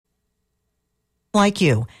like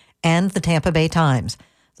you, and the Tampa Bay Times.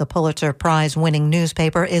 The Pulitzer Prize-winning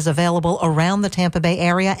newspaper is available around the Tampa Bay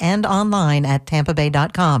area and online at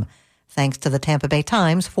tampabay.com. Thanks to the Tampa Bay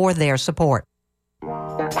Times for their support.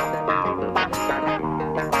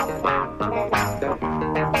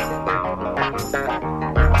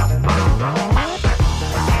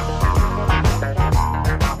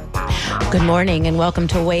 Good morning and welcome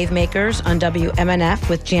to Wave Makers on WMNF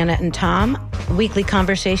with Janet and Tom, a weekly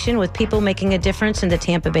conversation with people making a difference in the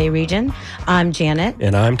Tampa Bay region. I'm Janet.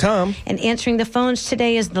 And I'm Tom. And answering the phones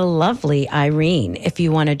today is the lovely Irene. If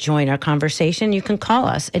you want to join our conversation, you can call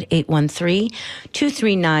us at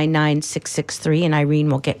 813-239-9663 and Irene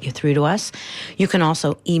will get you through to us. You can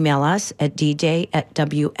also email us at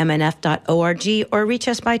dj@wmnf.org or reach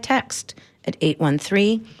us by text at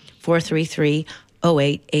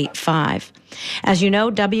 813-433-0885. As you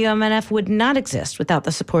know, WMNF would not exist without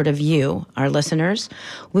the support of you, our listeners.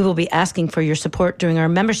 We will be asking for your support during our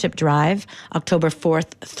membership drive, October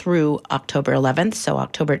 4th through October 11th. So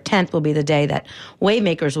October 10th will be the day that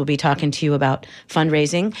Wavemakers will be talking to you about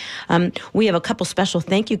fundraising. We have a couple special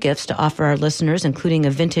thank you gifts to offer our listeners, including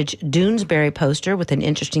a vintage Doonesbury poster with an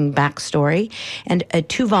interesting backstory and a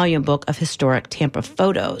 2-volume book of historic Tampa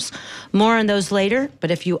photos. More on those later,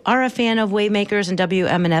 but if you are a fan of Wavemakers and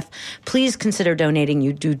WMNF, please consider donating.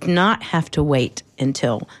 You do not have to wait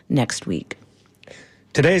until next week.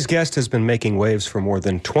 Today's guest has been making waves for more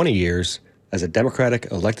than 20 years as a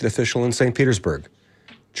Democratic elected official in St. Petersburg.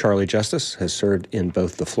 Charlie Justice has served in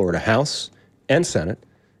both the Florida House and Senate,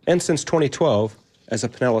 and since 2012 as a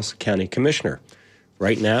Pinellas County Commissioner.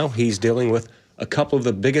 Right now, he's dealing with a couple of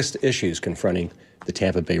the biggest issues confronting the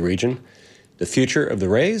Tampa Bay region: the future of the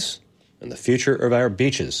Rays and the future of our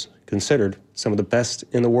beaches, considered some of the best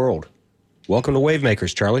in the world. Welcome to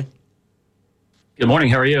Wavemakers, Charlie. Good morning.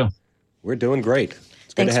 How are you? We're doing great.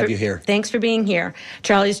 It's good to have you here. Thanks for being here.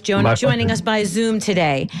 Charlie's joining us by Zoom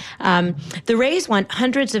today. The Rays want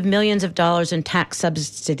hundreds of millions of dollars in tax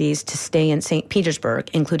subsidies to stay in St. Petersburg,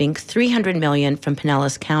 including $300 million from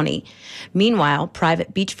Pinellas County. Meanwhile,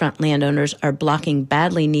 private beachfront landowners are blocking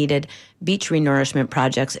badly needed beach renourishment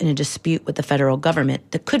projects in a dispute with the federal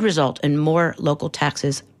government that could result in more local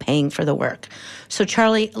taxes paying for the work. So,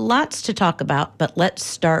 Charlie, lots to talk about, but let's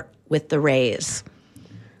start with the Rays.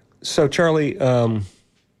 So, Charlie,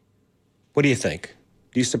 what do you think?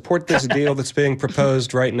 Do you support this deal that's being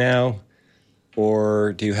proposed right now,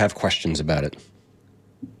 or do you have questions about it?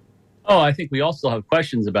 Oh, I think we all still have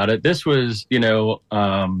questions about it. This was, this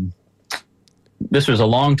was a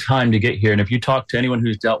long time to get here. And if you talk to anyone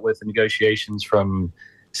who's dealt with the negotiations from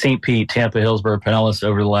St. Pete, Tampa, Hillsborough, Pinellas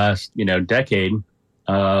over the last, decade,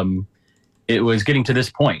 it was getting to this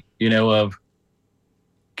point, of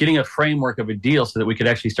getting a framework of a deal so that we could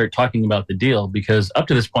actually start talking about the deal, because up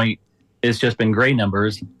to this point, it's just been gray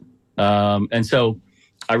numbers. And so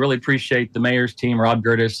I really appreciate the mayor's team, Rob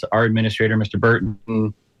Gertis, our administrator, Mr.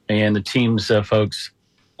 Burton, and the team's folks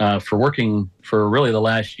for working for really the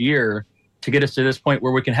last year to get us to this point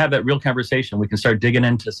where we can have that real conversation. We can start digging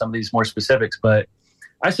into some of these more specifics. But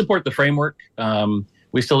I support the framework.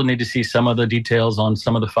 We still need to see some of the details on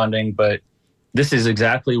some of the funding, but this is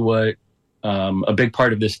exactly what a big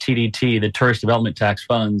part of this TDT, the Tourist Development Tax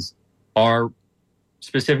funds, are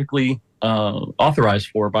specifically authorized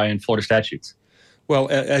for by Florida statutes. Well,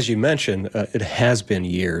 as you mentioned, it has been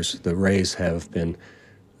years. The Rays have been,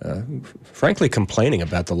 frankly, complaining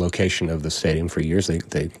about the location of the stadium for years.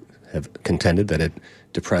 They have contended that it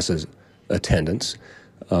depresses attendance.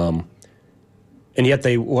 And yet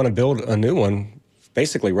they want to build a new one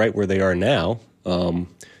basically right where they are now.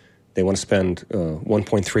 They want to spend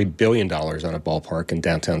 $1.3 billion on a ballpark in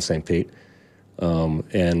downtown St. Pete.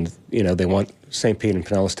 And, they want St. Pete and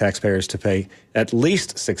Pinellas taxpayers to pay at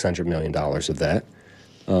least $600 million of that.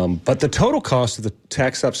 But the total cost of the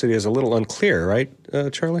tax subsidy is a little unclear, right,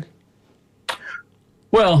 Charlie?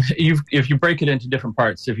 Well, if you break it into different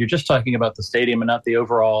parts, if you're just talking about the stadium and not the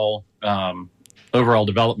overall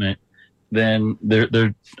development, then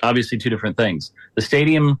they're obviously two different things. The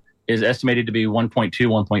stadium is estimated to be 1.2,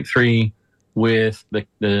 1.3, with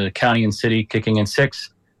the county and city kicking in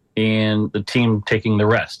 6, and the team taking the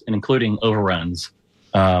rest, and including overruns,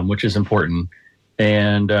 which is important.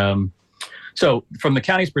 And so from the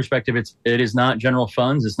county's perspective, it is not general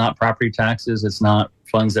funds. It's not property taxes. It's not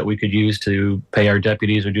funds that we could use to pay our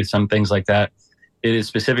deputies or do some things like that. It is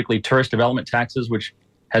specifically tourist development taxes, which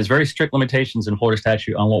has very strict limitations in Florida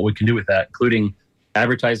statute on what we can do with that, including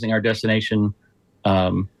advertising our destination,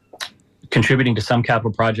 contributing to some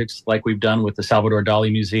capital projects like we've done with the Salvador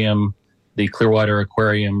Dali Museum, the Clearwater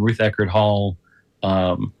Aquarium, Ruth Eckerd Hall,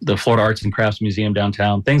 the Florida Arts and Crafts Museum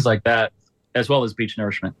downtown, things like that. as well as beach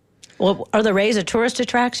nourishment. Well, are the rays a tourist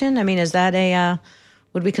attraction? I mean, is that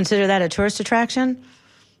would we consider that a tourist attraction?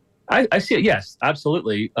 I see it, yes,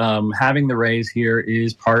 absolutely. Having the rays here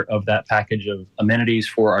is part of that package of amenities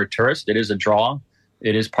for our tourists. It is a draw.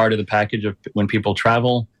 It is part of the package of when people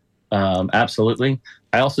travel. Absolutely.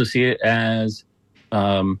 I also see it as,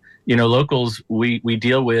 locals, we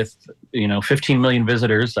deal with, 15 million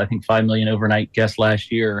visitors, I think 5 million overnight guests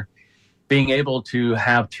last year. Being able to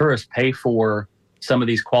have tourists pay for some of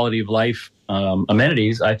these quality of life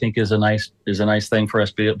amenities, I think is a nice thing for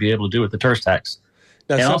us to be able to do with the tourist tax.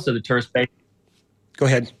 Also the tourists pay. Go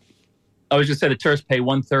ahead. I was just saying the tourists pay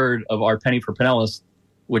 1/3 of our penny for Pinellas,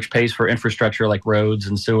 which pays for infrastructure like roads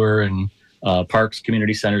and sewer and parks,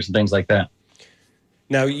 community centers, and things like that.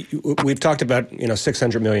 Now, we've talked about,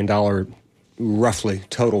 $600 million roughly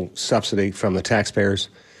total subsidy from the taxpayers,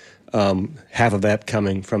 half of that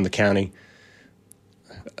coming from the county,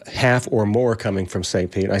 half or more coming from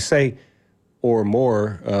St. Pete. I say or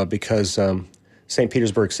more because St.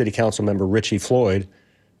 Petersburg City Council member Richie Floyd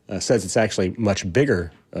says it's actually much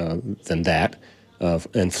bigger than that.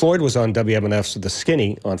 And Floyd was on WMNF's The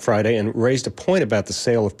Skinny on Friday and raised a point about the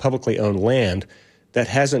sale of publicly owned land that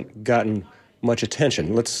hasn't gotten much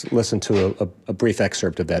attention. Let's listen to a brief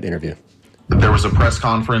excerpt of that interview. There was a press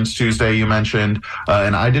conference Tuesday you mentioned,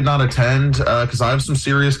 and I did not attend because I have some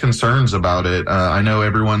serious concerns about it. I know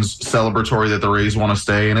everyone's celebratory that the Rays want to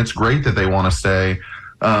stay, and it's great that they want to stay,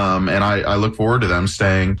 and I look forward to them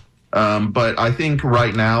staying. But I think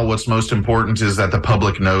right now what's most important is that the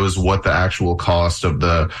public knows what the actual cost of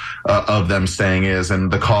them staying is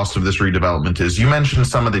and the cost of this redevelopment is. You mentioned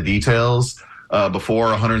some of the details before,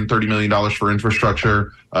 $130 million for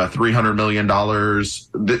infrastructure, $300 million,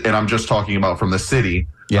 and I'm just talking about from the city,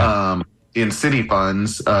 in city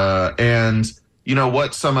funds, and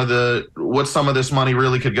what some of this money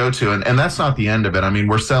really could go to, and that's not the end of it. I mean,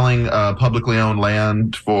 we're selling publicly owned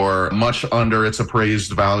land for much under its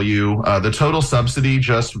appraised value. The total subsidy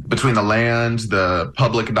just between the land, the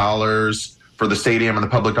public dollars for the stadium and the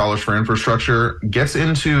public dollars for infrastructure gets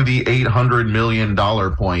into the $800 million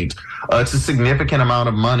point. It's a significant amount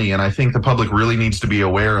of money, and I think the public really needs to be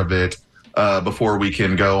aware of it before we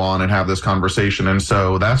can go on and have this conversation. And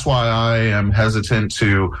so that's why I am hesitant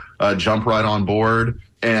to jump right on board.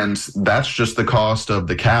 And that's just the cost of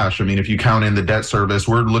the cash. I mean, if you count in the debt service,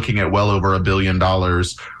 we're looking at well over $1 billion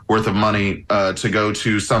worth of money to go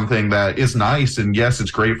to something that is nice. And yes,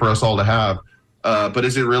 it's great for us all to have. But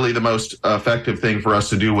is it really the most effective thing for us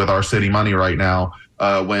to do with our city money right now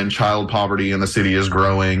when child poverty in the city is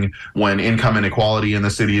growing, when income inequality in the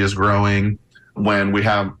city is growing, when we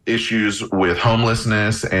have issues with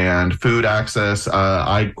homelessness and food access?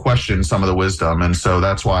 I question some of the wisdom. And so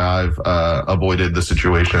that's why I've avoided the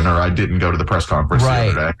situation, or I didn't go to the press conference the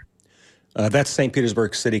other day. That's St.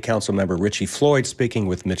 Petersburg City Council member Richie Floyd speaking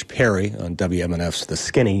with Mitch Perry on WMNF's The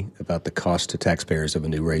Skinny about the cost to taxpayers of a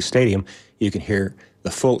new Rays stadium. You can hear the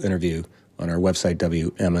full interview on our website,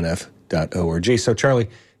 WMNF.org. So, Charlie,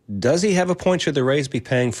 does he have a point? Should the Rays be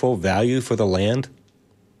paying full value for the land?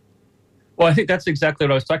 Well, I think that's exactly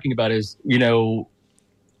what I was talking about is,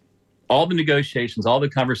 all the negotiations, all the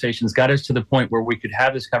conversations got us to the point where we could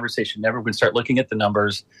have this conversation. Everyone can start looking at the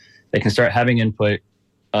numbers. They can start having input.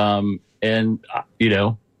 I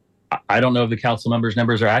don't know if the council members'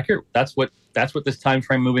 numbers are accurate. That's what this time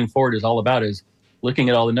frame moving forward is all about, is looking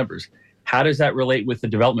at all the numbers. How does that relate with the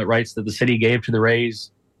development rights that the city gave to the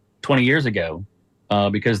Rays 20 years ago?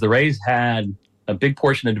 Because the Rays had a big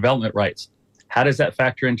portion of development rights. How does that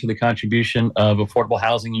factor into the contribution of affordable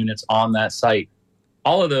housing units on that site?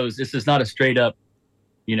 All of those, this is not a straight up,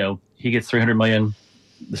 he gets $300 million,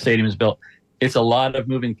 the stadium is built. It's a lot of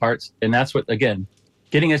moving parts. And that's what, again,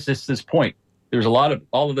 getting us to this point. There's a lot of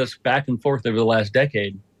all of this back and forth over the last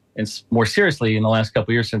decade, and more seriously in the last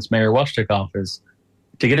couple of years since Mayor Welch took office,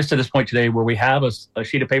 to get us to this point today where we have a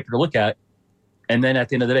sheet of paper to look at. And then at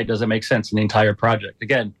the end of the day, does it make sense in the entire project?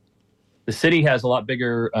 Again, the city has a lot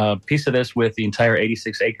bigger piece of this with the entire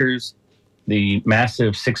 86 acres, the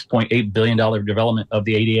massive $6.8 billion development of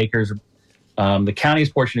the 80 acres. The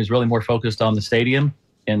county's portion is really more focused on the stadium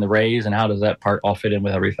and the Rays, and how does that part all fit in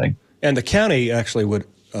with everything? And the county actually would,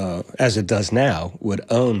 as it does now, would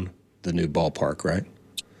own the new ballpark, right?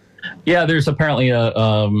 Yeah, there's apparently I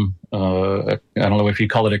don't know if you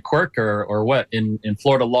call it a quirk or what, in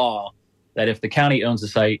Florida law, that if the county owns the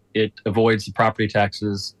site, it avoids the property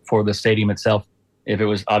taxes for the stadium itself. If it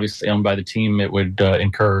was obviously owned by the team, it would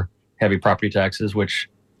incur heavy property taxes, which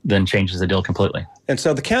then changes the deal completely. And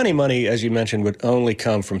so the county money, as you mentioned, would only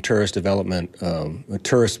come from tourist development,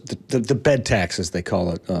 the bed taxes, they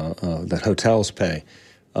call it, that hotels pay.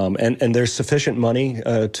 And there's sufficient money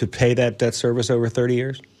to pay that debt service over 30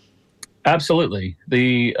 years? Absolutely.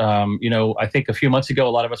 I think a few months ago, a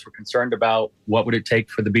lot of us were concerned about what would it take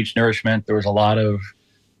for the beach nourishment. There was a lot of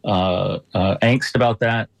angst about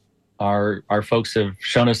that. Our folks have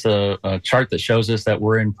shown us a chart that shows us that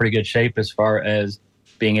we're in pretty good shape as far as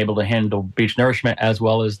being able to handle beach nourishment as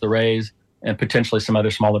well as the raise and potentially some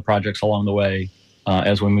other smaller projects along the way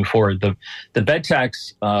as we move forward. The bed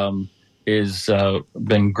tax is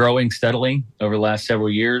been growing steadily over the last several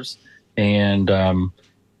years. And, I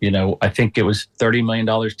think it was $30 million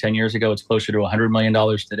 10 years ago. It's closer to $100 million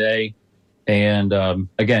today. And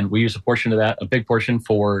again, we use a portion of that, a big portion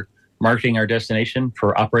for marketing our destination,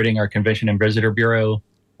 for operating our convention and visitor bureau,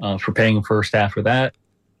 for paying for staff for that.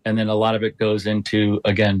 And then a lot of it goes into,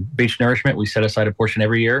 again, beach nourishment. We set aside a portion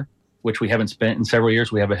every year, which we haven't spent in several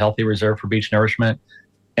years. We have a healthy reserve for beach nourishment,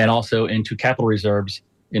 and also into capital reserves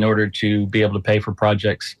in order to be able to pay for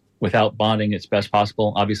projects without bonding as best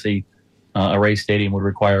possible. Obviously, a raised stadium would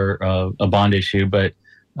require a bond issue, but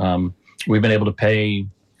we've been able to pay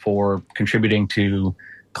for contributing to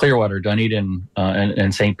Clearwater, Dunedin,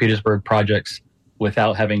 and St. Petersburg projects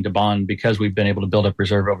without having to bond because we've been able to build up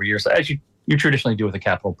reserve over years, as you traditionally do with a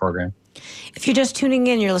capital program. If you're just tuning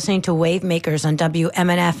in, you're listening to Wave Makers on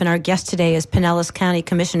WMNF, and our guest today is Pinellas County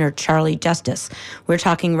Commissioner Charlie Justice. We're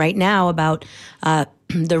talking right now about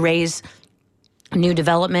the Rays' new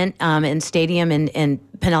development and stadium in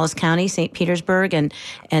Pinellas County, St. Petersburg, and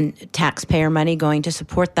taxpayer money going to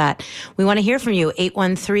support that. We want to hear from you,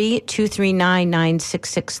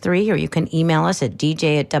 813-239-9663, or you can email us at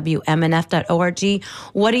dj@wmnf.org.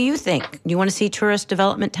 What do you think? Do you want to see tourist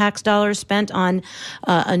development tax dollars spent on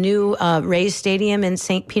a new Rays stadium in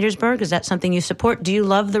St. Petersburg? Is that something you support? Do you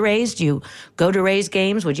love the Rays? Do you go to Rays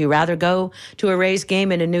games? Would you rather go to a Rays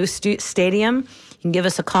game in a new stadium? You can give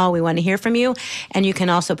us a call. We want to hear from you. And you can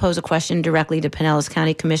also pose a question directly to Pinellas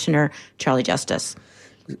County Commissioner Charlie Justice.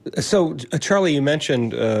 So, Charlie, you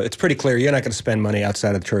mentioned it's pretty clear you're not going to spend money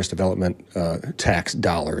outside of the tourist development tax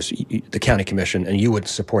dollars, the county commission, and you would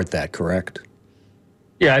support that, correct?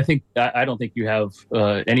 Yeah, I don't think you have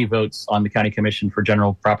any votes on the county commission for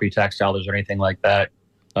general property tax dollars or anything like that.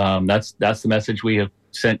 That's the message we have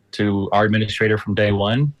sent to our administrator from day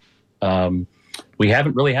one. We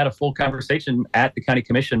haven't really had a full conversation at the county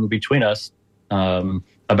commission between us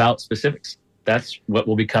about specifics. That's what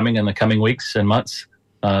will be coming in the coming weeks and months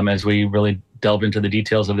as we really delve into the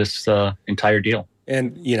details of this entire deal.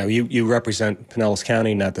 And, you represent Pinellas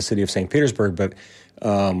County, not the city of St. Petersburg, but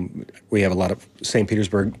we have a lot of St.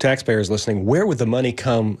 Petersburg taxpayers listening. Where would the money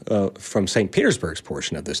come from St. Petersburg's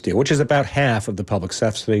portion of this deal, which is about half of the public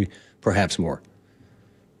subsidy, perhaps more?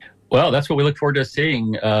 Well, that's what we look forward to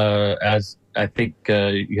seeing. As I think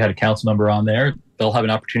you had a council member on there, they'll have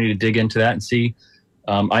an opportunity to dig into that and see.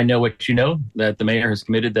 I know what you know, that the mayor has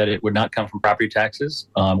committed that it would not come from property taxes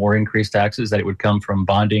or increased taxes, that it would come from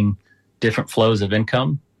bonding different flows of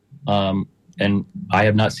income. And I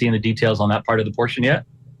have not seen the details on that part of the portion yet.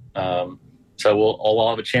 So we'll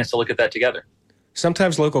have a chance to look at that together.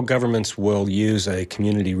 Sometimes local governments will use a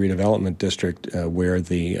community redevelopment district where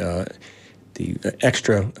the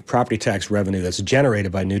extra property tax revenue that's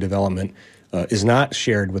generated by new development is not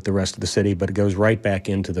shared with the rest of the city, but it goes right back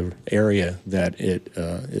into the area that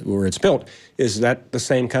where it's built. Is that the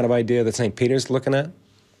same kind of idea that St. Peter's looking at?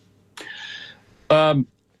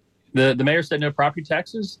 The mayor said no property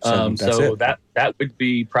taxes, so that would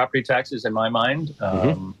be property taxes in my mind.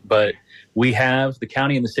 But the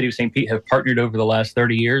county and the city of St. Pete have partnered over the last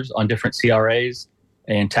 30 years on different CRAs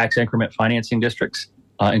and tax increment financing districts,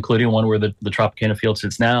 including one where the Tropicana Field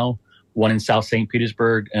sits now, one in South St.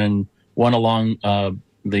 Petersburg, and one along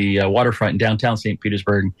the waterfront in downtown St.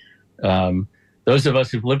 Petersburg. Those of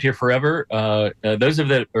us who've lived here forever, those of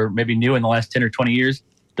that are maybe new in the last 10 or 20 years,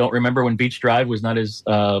 don't remember when Beach Drive was not as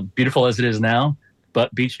beautiful as it is now,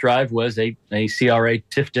 but Beach Drive was a CRA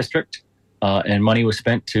TIF district, and money was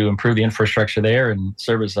spent to improve the infrastructure there and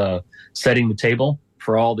serve as setting the table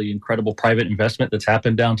for all the incredible private investment that's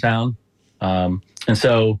happened downtown. And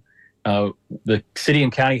so the city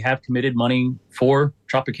and county have committed money for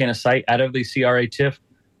Tropicana site out of the CRA TIF,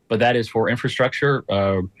 but that is for infrastructure,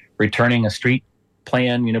 returning a street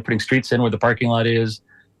plan, putting streets in where the parking lot is,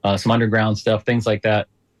 some underground stuff, things like that.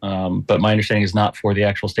 But my understanding is not for the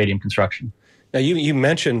actual stadium construction. Now, you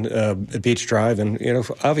mentioned Beach Drive, and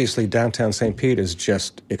obviously downtown St. Pete is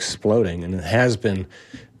just exploding, and it has been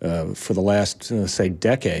for the last, say,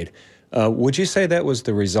 decade. Would you say that was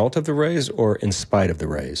the result of the raise or in spite of the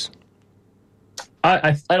raise?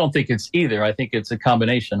 I don't think it's either. I think it's a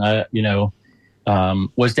combination.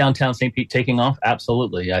 Was downtown St. Pete taking off?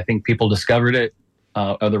 Absolutely. I think people discovered it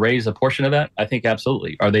Are the Rays a portion of that? I think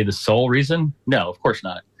absolutely. Are they the sole reason? No, of course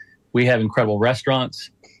not. We have incredible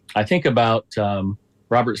restaurants. I think about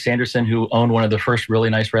Robert Sanderson, who owned one of the first really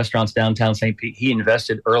nice restaurants downtown St. Pete. He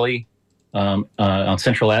invested early on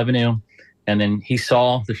Central Avenue, and then he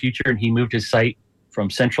saw the future, and he moved his site from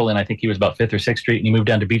Central, and I think he was about 5th or 6th Street, and he moved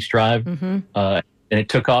down to Beach Drive, and it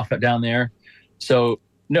took off down there. So,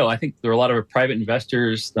 no, I think there are a lot of private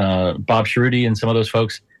investors, Bob Cerruti and some of those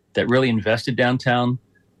folks that really invested downtown.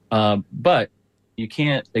 But you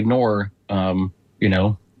can't ignore,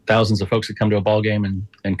 thousands of folks that come to a ball game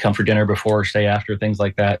and come for dinner before or stay after, things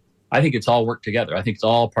like that. I think it's all worked together. I think it's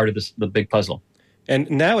all part of the big puzzle. And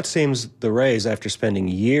now it seems the Rays, after spending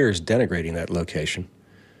years denigrating that location,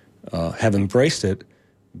 have embraced it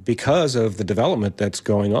because of the development that's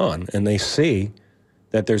going on. And they see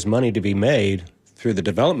that there's money to be made through the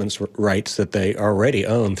development rights that they already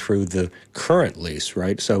own through the current lease,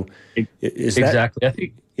 right? So is exactly. that... I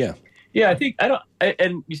think, yeah. Yeah, I think,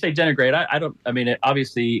 and you say denigrate,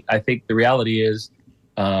 obviously, I think the reality is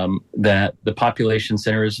that the population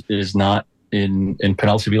center is not in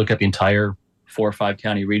Pinellas, if you look at the entire 4 or 5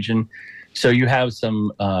 county region. So you have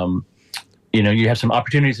some, you have some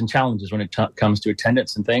opportunities and challenges when it comes to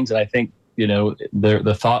attendance and things. And I think,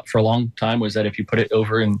 the thought for a long time was that if you put it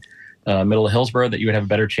over in middle of Hillsborough, that you would have a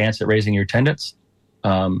better chance at raising your attendance.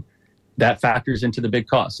 That factors into the big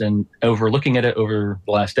costs. And looking at it over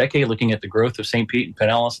the last decade, looking at the growth of St. Pete and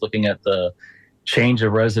Pinellas, looking at the change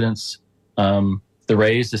of residents, the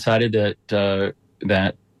Rays decided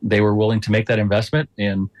that they were willing to make that investment.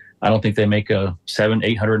 And I don't think they make a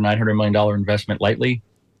 $700, $800, $900 million investment lightly.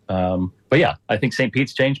 But yeah, I think St.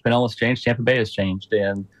 Pete's changed, Pinellas changed, Tampa Bay has changed.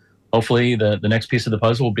 And hopefully the next piece of the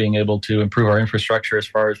puzzle will being able to improve our infrastructure as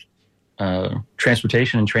far as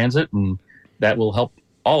transportation and transit, and that will help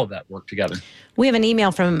all of that work together. We have an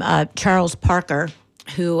email from Charles Parker,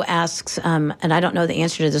 who asks, and I don't know the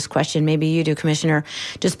answer to this question, maybe you do, Commissioner,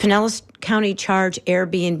 does Pinellas County charge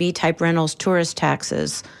Airbnb type rentals tourist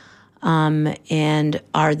taxes? And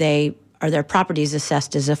are their properties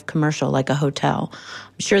assessed as if commercial, like a hotel?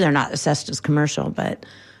 I'm sure they're not assessed as commercial, but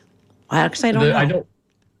I don't know.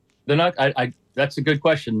 They're not. That's a good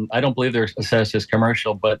question. I don't believe they're assessed as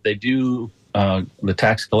commercial, but they do. The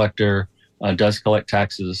tax collector does collect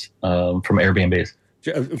taxes from Airbnbs.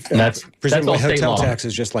 That's presumably hotel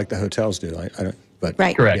taxes, just like the hotels do. But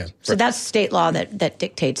right, correct. Yeah. So that's state law that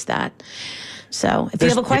dictates that. So if you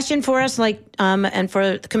have a question for us, and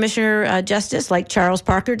for the Commissioner Justice, like Charles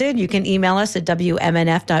Parker did, you can email us at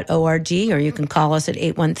wmnf.org, or you can call us at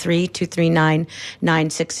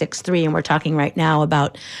 813-239-9663. And we're talking right now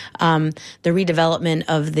about the redevelopment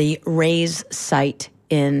of the Rays site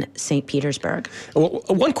in St. Petersburg. Well,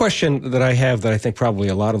 one question that I have that I think probably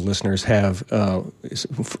a lot of listeners have is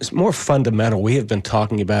more fundamental. We have been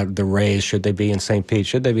talking about the Rays. Should they be in St. Pete?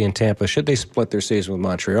 Should they be in Tampa? Should they split their season with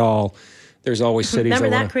Montreal? There's always cities. Remember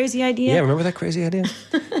that crazy idea? Yeah, remember that crazy idea?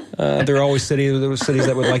 There are always cities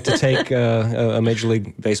that would like to take a Major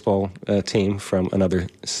League Baseball team from another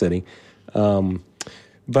city.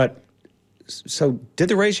 But so, did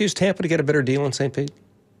the Rays use Tampa to get a better deal in St. Pete?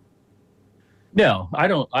 No, I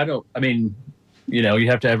don't. I mean, you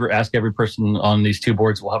have to ask every person on these two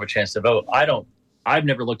boards will have a chance to vote. I've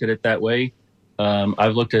never looked at it that way.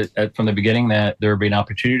 I've looked at from the beginning that there would be an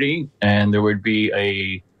opportunity and there would be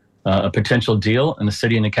a potential deal, and the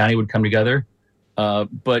city and the county would come together.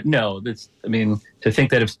 But no, to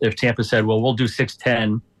think that if Tampa said, "Well, we'll do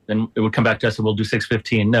 610," then it would come back to us and we'll do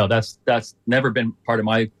 615. No, that's never been part of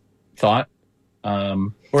my thought.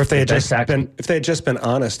 Or if they had just been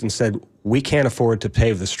honest and said, "We can't afford to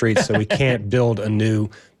pave the streets, so we can't build a new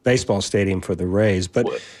baseball stadium for the Rays." But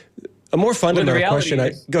a more fundamental question.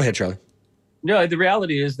 Go ahead, Charlie. No, the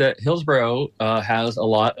reality is that Hillsborough has a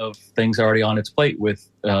lot of things already on its plate with,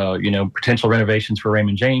 potential renovations for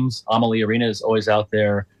Raymond James. Amalie Arena is always out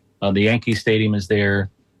there. The Yankee Stadium is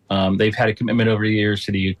there. They've had a commitment over the years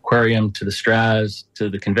to the aquarium, to the Straz, to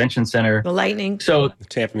the convention center. The Lightning. So the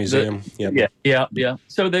Tampa Museum. Yeah.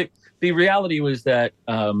 So the reality was that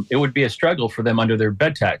it would be a struggle for them under their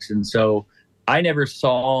bed tax. And so I never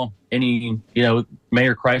saw any,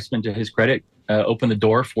 Mayor Kreisman, to his credit, open the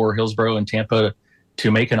door for Hillsborough and Tampa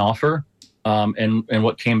to make an offer. And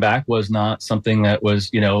what came back was not something that was,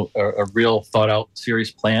 a real thought out,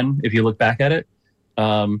 serious plan, if you look back at it.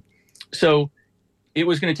 So it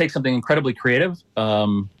was going to take something incredibly creative.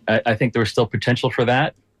 I think there was still potential for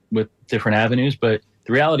that with different avenues. But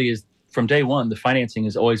the reality is, from day one, the financing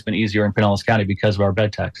has always been easier in Pinellas County because of our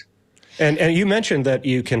bed tax. And you mentioned that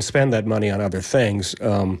you can spend that money on other things.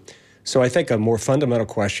 So I think a more fundamental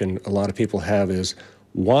question a lot of people have is, why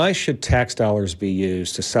Why should tax dollars be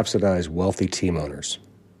used to subsidize wealthy team owners?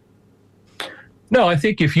 No, I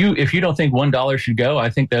think if you don't think $1 should go, I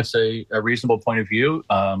think that's a reasonable point of view.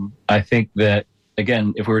 I think that,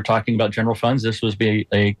 again, if we were talking about general funds, this would be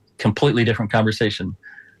a completely different conversation.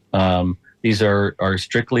 These are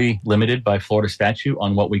strictly limited by Florida statute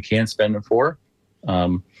on what we can spend them for.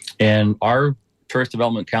 And our Tourist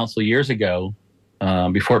Development Council years ago,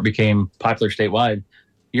 before it became popular statewide,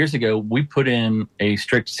 years ago, we put in a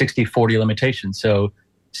strict 60-40 limitation. So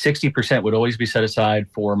 60% would always be set aside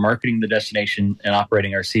for marketing the destination and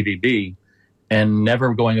operating our CVB, and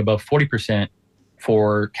never going above 40%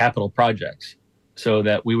 for capital projects, so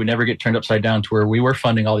that we would never get turned upside down to where we were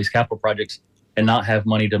funding all these capital projects and not have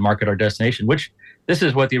money to market our destination, which this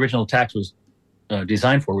is what the original tax was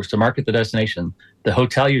designed for, was to market the destination. The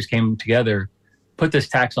hoteliers came together, put this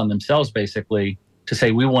tax on themselves basically to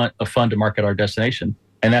say, we want a fund to market our destination.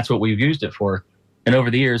 And that's what we've used it for. And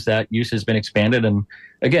over the years, that use has been expanded. And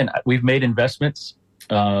again, we've made investments,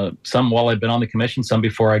 some while I've been on the commission, some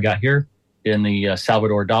before I got here, in the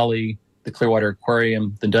Salvador Dali, the Clearwater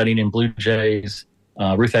Aquarium, the Dunedin Blue Jays,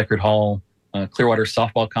 Ruth Eckerd Hall, Clearwater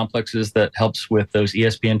softball complexes that helps with those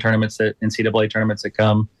ESPN tournaments, that NCAA tournaments that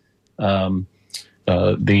come,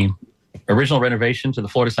 the original renovation to the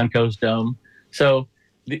Florida Suncoast Dome. So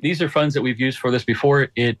these are funds that we've used for this before.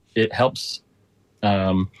 It helps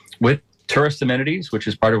with tourist amenities, which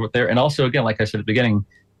is part of what they're, and also, again, like I said at the beginning,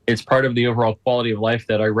 it's part of the overall quality of life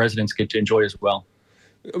that our residents get to enjoy as well.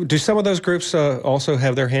 Do some of those groups also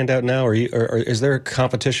have their hand out now, or is there a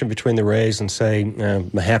competition between the Rays and, say,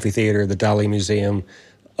 Mahaffey Theater, the Dali Museum,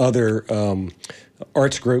 other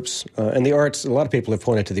arts groups? And the arts, a lot of people have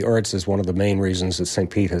pointed to the arts as one of the main reasons that St.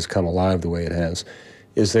 Pete has come alive the way it has.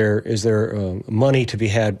 Is there money to be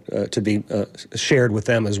had shared with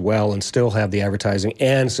them as well, and still have the advertising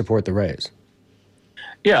and support the Rays?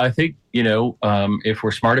 Yeah, I think, if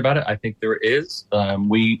we're smart about it, I think there is.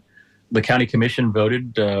 The county commission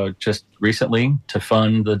voted just recently to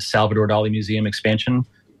fund the Salvador Dali Museum expansion.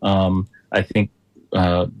 I think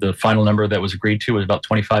the final number that was agreed to was about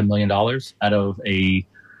 $25 million out of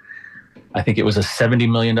I think it was a $70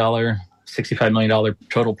 million, $65 million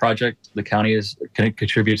total project. The county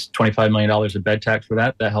contributes $25 million of bed tax for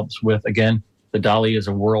that. That helps with, again, the Dali is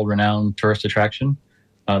a world-renowned tourist attraction.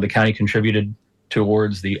 The county contributed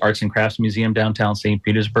towards the Arts and Crafts Museum downtown St.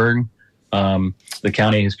 Petersburg. The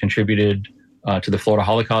county has contributed to the Florida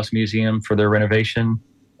Holocaust Museum for their renovation.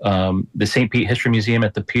 The St. Pete History Museum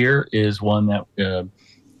at the Pier is one that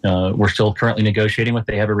we're still currently negotiating with.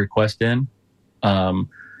 They have a request in.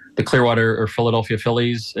 The Clearwater or Philadelphia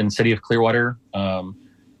Phillies and City of Clearwater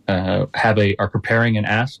are preparing and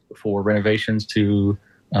asked for renovations to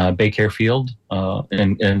Baycare Field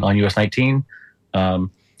and on US 19.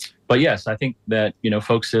 But yes, I think that,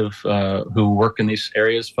 folks who work in these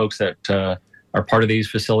areas, folks that are part of these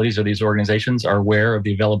facilities or these organizations, are aware of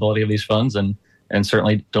the availability of these funds and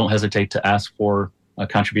certainly don't hesitate to ask for a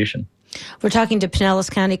contribution. We're talking to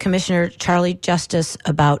Pinellas County Commissioner Charlie Justice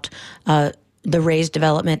about the Rays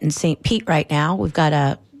development in St. Pete right now. We've got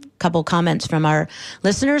a couple comments from our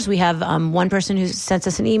listeners. We have one person who sent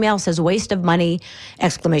us an email, says, waste of money, !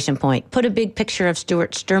 Put a big picture of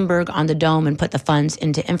Stuart Sternberg on the dome and put the funds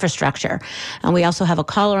into infrastructure. And we also have a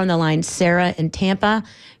caller on the line, Sarah in Tampa.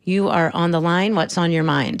 You are on the line. What's on your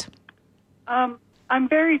mind? I'm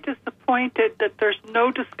very disappointed that there's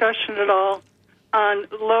no discussion at all on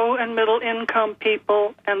low and middle income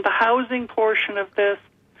people and the housing portion of this.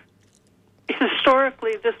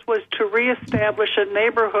 Historically, this was to reestablish a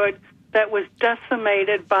neighborhood that was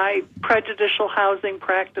decimated by prejudicial housing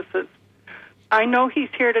practices. I know he's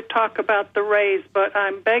here to talk about the Rays, but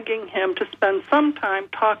I'm begging him to spend some time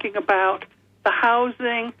talking about the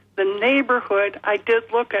housing, the neighborhood. I did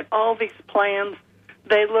look at all these plans.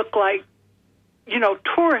 They look like,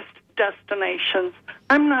 tourist destinations.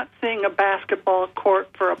 I'm not seeing a basketball court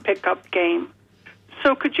for a pickup game.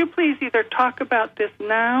 So could you please either talk about this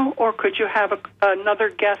now, or could you have another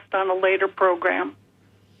guest on a later program?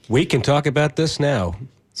 We can talk about this now.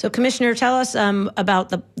 So, Commissioner, tell us about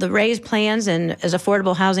the Rays plans, and is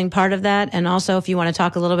affordable housing part of that? And also, if you want to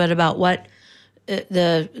talk a little bit about what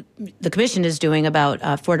the commission is doing about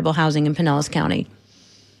affordable housing in Pinellas County.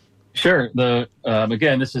 Sure.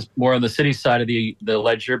 Again, this is more on the city side of the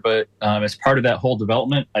ledger, but as part of that whole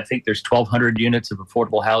development, I think there's 1,200 units of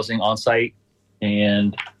affordable housing on site.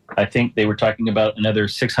 And I think they were talking about another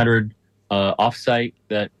 600 off-site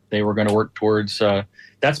that they were going to work towards.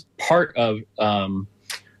 That's part of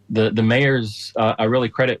the mayor's. I really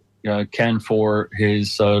credit Ken for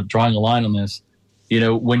his drawing a line on this.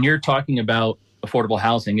 When you're talking about affordable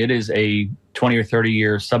housing, it is a 20 or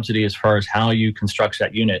 30-year subsidy as far as how you construct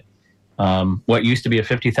that unit. What used to be a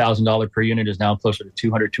 $50,000 per unit is now closer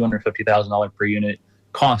to $250,000 per unit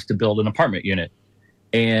cost to build an apartment unit.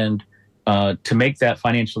 And to make that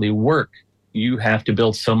financially work, you have to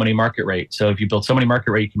build so many market rate. So if you build so many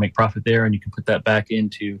market rate, you can make profit there, and you can put that back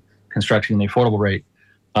into construction the affordable rate.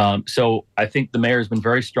 So I think the mayor has been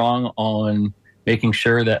very strong on making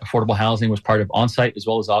sure that affordable housing was part of on-site as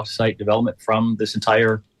well as off-site development from this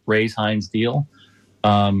entire Ray's-Hines deal.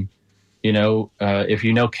 If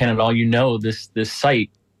you know Ken at all, you know this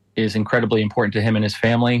site is incredibly important to him and his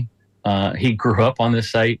family. He grew up on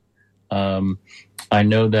this site. I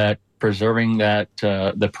know that preserving that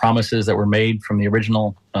the promises that were made from the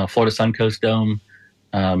original Florida Suncoast Dome,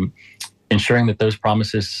 ensuring that those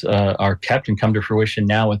promises are kept and come to fruition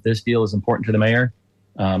now with this deal is important to the mayor.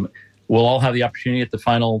 We'll all have the opportunity at the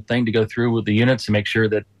final thing to go through with the units to make sure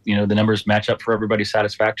that the numbers match up for everybody's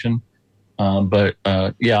satisfaction. I put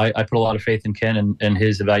a lot of faith in Ken and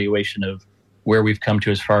his evaluation of where we've come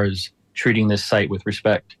to as far as treating this site with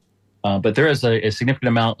respect. But there is a significant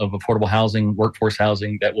amount of affordable housing, workforce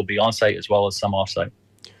housing that will be on-site as well as some off-site.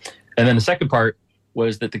 And then the second part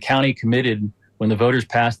was that the county committed, when the voters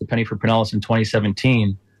passed the Penny for Pinellas in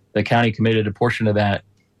 2017, the county committed a portion of that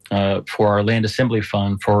for our land assembly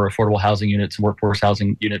fund for affordable housing units and workforce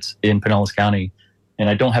housing units in Pinellas County. And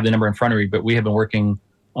I don't have the number in front of me, but we have been working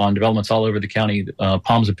on developments all over the county,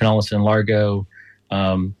 Palms of Pinellas and Largo,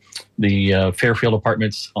 the Fairfield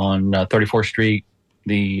Apartments on 34th Street,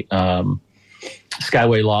 the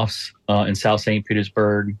Skyway Lofts in South St.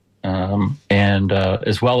 Petersburg, and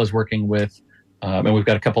as well as working with, and we've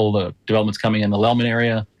got a couple of developments coming in the Lellman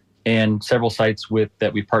area and several sites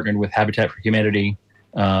that we partnered with Habitat for Humanity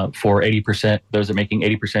for 80%, those are making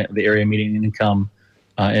 80% of the area median income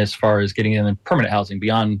as far as getting in permanent housing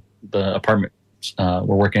beyond the apartment. We're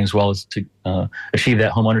working as well as to achieve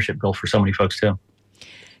that home ownership goal for so many folks too.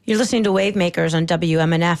 You're listening to Wavemakers on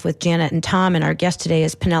WMNF with Janet and Tom, and our guest today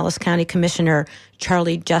is Pinellas County Commissioner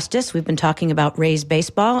Charlie Justice. We've been talking about Rays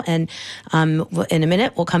baseball, and in a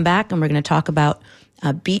minute we'll come back and we're going to talk about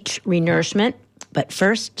beach renourishment. But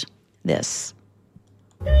first, this.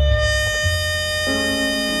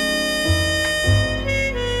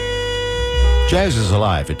 Jazz is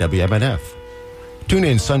alive at WMNF. Tune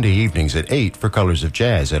in Sunday evenings at 8 for Colors of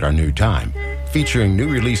Jazz at our new time, featuring new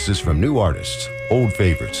releases from new artists, old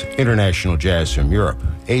favorites, international jazz from Europe,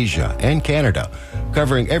 Asia, and Canada,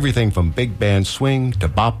 covering everything from big band swing to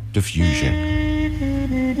bop to fusion.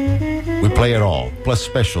 We play it all, plus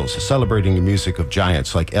specials celebrating the music of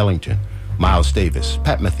giants like Ellington, Miles Davis,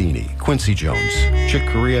 Pat Metheny, Quincy Jones, Chick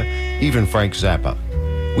Corea, even Frank Zappa.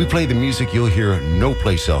 We play the music you'll hear no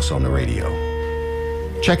place else on the radio.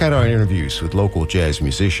 Check out our interviews with local jazz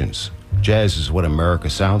musicians. Jazz is what America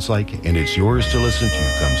sounds like, and it's yours to listen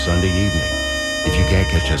to come Sunday evening. If you can't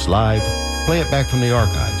catch us live, play it back from the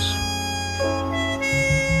archives.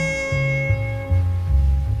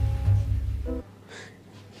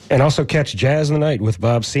 And also catch Jazz in the Night with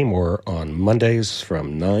Bob Seymour on Mondays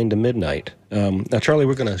from 9 to midnight. Now, Charlie,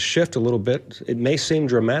 we're going to shift a little bit. It may seem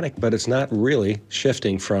dramatic, but it's not really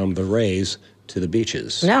shifting from the Rays to the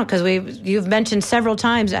beaches. No, because you've mentioned several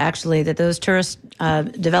times, actually, that those tourist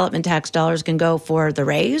development tax dollars can go for the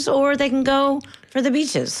Rays or they can go for the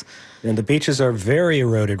beaches. And the beaches are very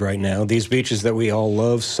eroded right now. These beaches that we all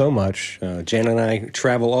love so much. Jan and I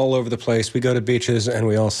travel all over the place. We go to beaches, and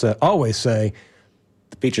we always say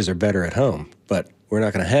the beaches are better at home. But we're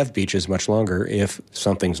not going to have beaches much longer if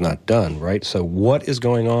something's not done, right? So what is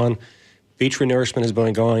going on? Beach renourishment has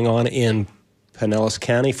been going on in Pinellas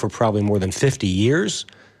County for probably more than 50 years.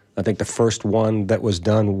 I think the first one that was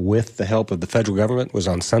done with the help of the federal government was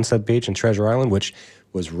on Sunset Beach in Treasure Island, which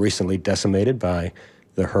was recently decimated by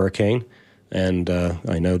the hurricane. And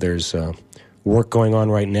I know there's work going on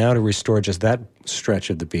right now to restore just that stretch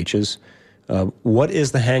of the beaches. What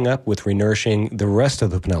is the hang-up with renourishing the rest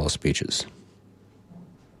of the Pinellas beaches?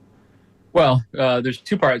 Well, there's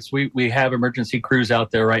two parts. We have emergency crews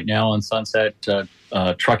out there right now on Sunset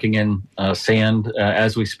trucking in sand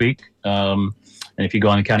as we speak. And if you go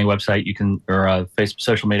on the county website, you can, or Facebook,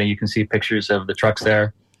 social media, you can see pictures of the trucks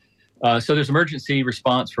there. So there's emergency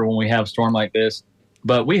response for when we have a storm like this.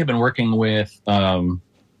 But we have been working with a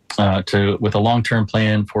long-term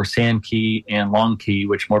plan for Sand Key and Long Key,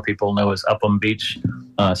 which more people know as Upham Beach,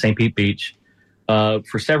 St. Pete Beach,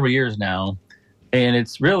 for several years now. And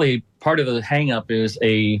it's really part of the hang-up is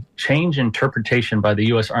a change interpretation by the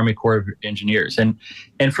U.S. Army Corps of Engineers. And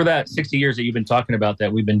for that 60 years that you've been talking about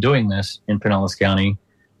that we've been doing this in Pinellas County,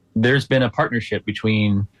 there's been a partnership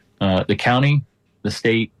between the county, the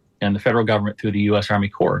state, and the federal government through the U.S. Army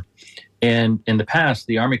Corps. And in the past,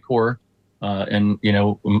 the Army Corps, and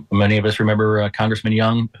many of us remember Congressman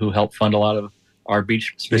Young, who helped fund a lot of our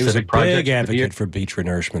beach-specific projects. He was a big advocate for beach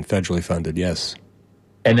renourishment, federally funded, yes.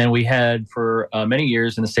 And then we had, for many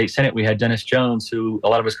years in the state Senate, we had Dennis Jones, who a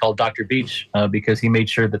lot of us called Dr. Beach, because he made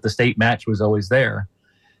sure that the state match was always there.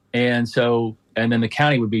 And then the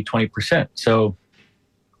county would be 20%. So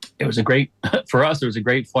it was for us, it was a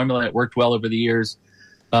great formula. It worked well over the years.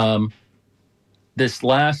 This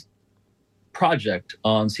last project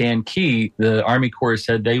on Sand Key, the Army Corps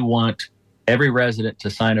said they want every resident to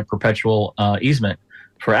sign a perpetual easement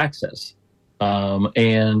for access.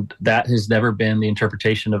 And that has never been the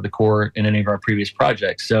interpretation of the Corps in any of our previous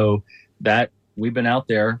projects. So that we've been out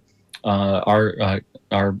there, our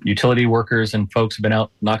utility workers and folks have been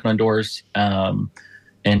out knocking on doors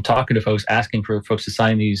and talking to folks, asking for folks to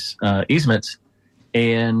sign these easements.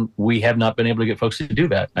 And we have not been able to get folks to do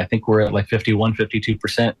that. I think we're at like 51,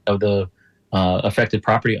 52% of the affected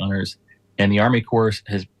property owners. And the Army Corps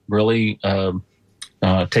has really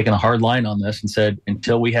taken a hard line on this and said,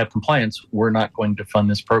 until we have compliance, we're not going to fund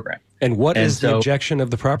this program. And what is the objection of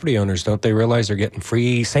the property owners? Don't they realize they're getting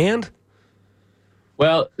free sand?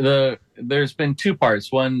 Well, there's been two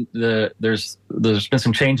parts. One, there's been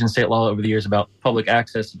some change in state law over the years about public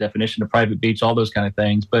access, the definition of private beach, all those kind of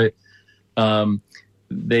things. But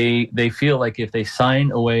they feel like if they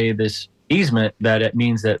sign away this easement, that it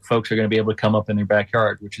means that folks are going to be able to come up in their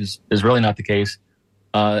backyard, which is really not the case.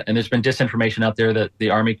 And there's been disinformation out there that the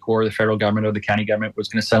Army Corps, the federal government, or the county government was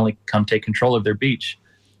going to suddenly come take control of their beach.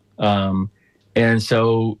 And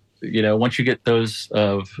so, once you get those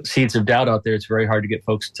seeds of doubt out there, it's very hard to get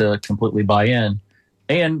folks to completely buy in.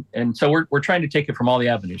 And so we're trying to take it from all the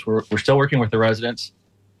avenues. We're still working with the residents,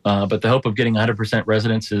 but the hope of getting 100%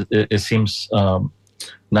 residents it seems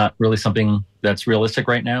not really something that's realistic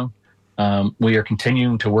right now. We are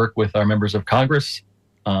continuing to work with our members of Congress,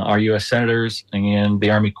 our U.S. senators, and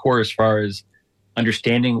the Army Corps as far as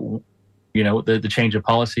understanding, the change of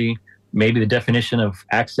policy, maybe the definition of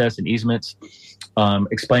access and easements,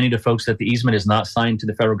 explaining to folks that the easement is not signed to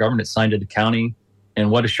the federal government, it's signed to the county,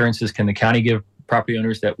 and what assurances can the county give property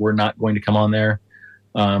owners that we're not going to come on there,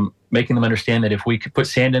 making them understand that if we could put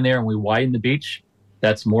sand in there and we widen the beach,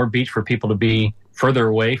 that's more beach for people to be further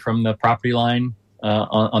away from the property line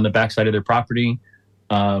on the backside of their property.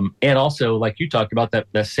 And also, like you talked about,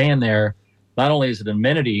 that sand there, not only is it an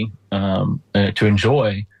amenity to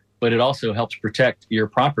enjoy, but it also helps protect your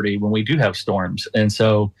property when we do have storms. And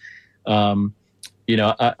so, I'm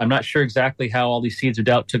not sure exactly how all these seeds of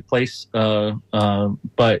doubt took place,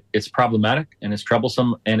 but it's problematic and it's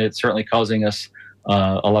troublesome, and it's certainly causing us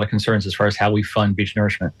a lot of concerns as far as how we fund beach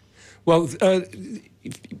nourishment. Well,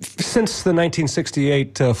 since the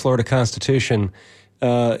 1968 Florida Constitution,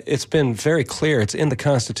 it's been very clear, it's in the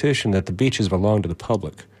Constitution, that the beaches belong to the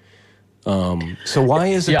public. So why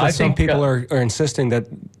is it that some people are insisting that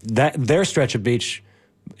their stretch of beach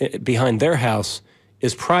behind their house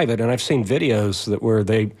is private? And I've seen videos where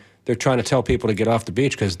they're trying to tell people to get off the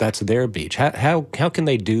beach because that's their beach. How can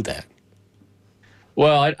they do that?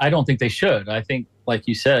 Well, I don't think they should. I think, like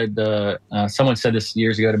you said, someone said this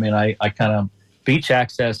years ago to me, and I kind of, beach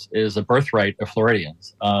access is a birthright of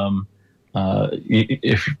Floridians. I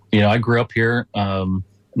grew up here,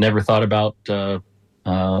 never thought about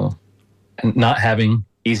not having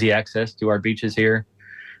easy access to our beaches here,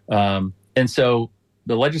 and so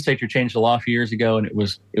the legislature changed the law a few years ago, and it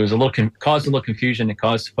was caused a little confusion. It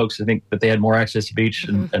caused folks to think that they had more access to beach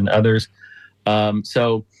and others.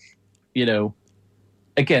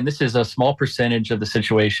 Again, this is a small percentage of the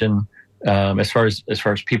situation as far as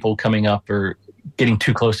people coming up or getting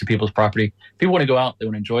too close to people's property. People want to go out, they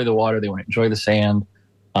want to enjoy the water, they want to enjoy the sand,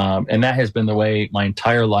 and that has been the way my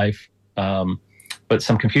entire life. But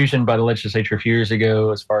some confusion by the legislature a few years ago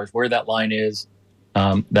as far as where that line is.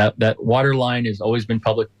 That water line has always been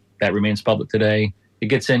public. That remains public today. It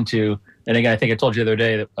gets into, and again, I think I told you the other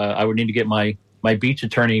day that I would need to get my beach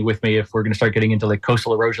attorney with me if we're going to start getting into like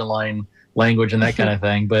coastal erosion line language and that kind of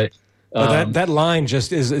thing. But that line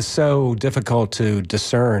just is so difficult to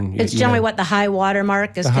discern. It's generally what the high water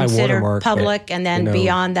mark is considered public, and then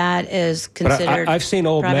beyond that is considered. I've seen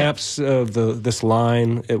old private maps of this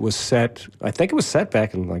line. It was set. I think it was set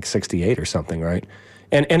back in like '68 or something, right?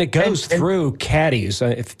 And it goes through caddies.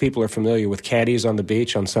 If people are familiar with caddies on the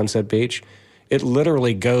beach, on Sunset Beach, it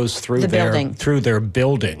literally goes through their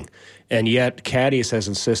building. And yet caddies has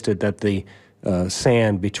insisted that the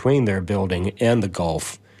sand between their building and the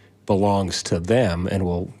Gulf belongs to them and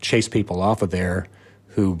will chase people off of there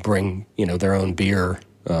who bring their own beer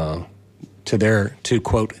to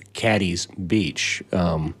quote caddies beach.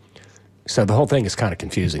 So the whole thing is kind of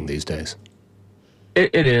confusing these days.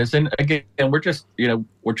 It is. And again, we're just,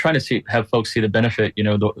 we're trying to have folks see the benefit.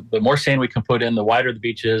 The more sand we can put in, the wider the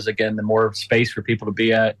beach is, again, the more space for people to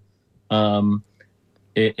be at.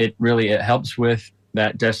 It really helps with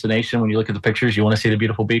that destination. When you look at the pictures, you want to see the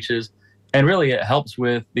beautiful beaches. And really, it helps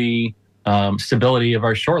with the stability of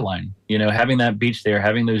our shoreline. Having that beach there,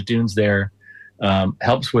 having those dunes there,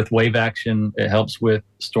 helps with wave action. It helps with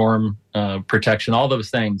storm protection, all those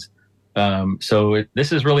things. So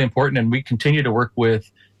this is really important, and we continue to work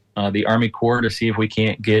with the Army Corps to see if we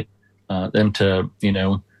can't get them to,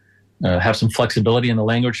 have some flexibility in the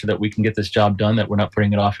language so that we can get this job done, that we're not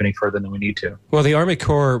putting it off any further than we need to. Well, the Army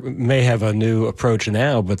Corps may have a new approach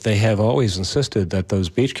now, but they have always insisted that those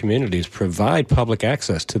beach communities provide public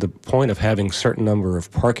access to the point of having a certain number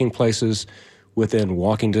of parking places within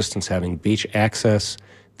walking distance, having beach access.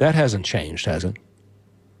 That hasn't changed, has it?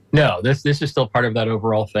 No, this is still part of that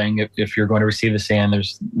overall thing. If you're going to receive the sand,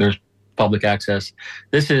 there's public access.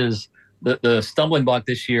 This is the stumbling block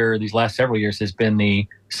this year, these last several years, has been the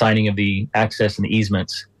signing of the access and the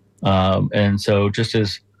easements. And so just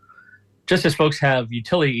as folks have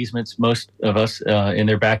utility easements, most of us in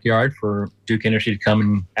their backyard for Duke Energy to come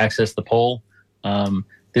and access the pole,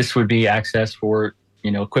 this would be access for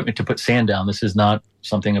equipment to put sand down. This is not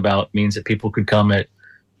something means that people could come at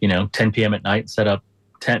 10 p.m. at night and set up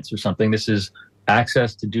tents or something. This is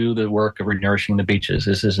access to do the work of renourishing the beaches.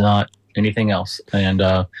 This is not anything else. And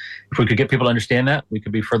if we could get people to understand that, we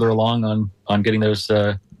could be further along on getting those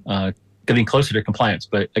getting closer to compliance.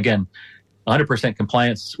 But again, 100%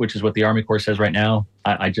 compliance, which is what the Army Corps says right now,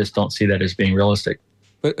 I just don't see that as being realistic.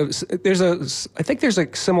 But I think there's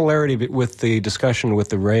a similarity with the discussion with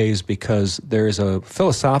the Rays, because there is a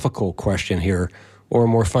philosophical question here, or a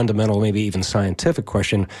more fundamental, maybe even scientific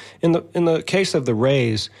question. In the case of the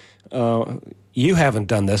Rays, you haven't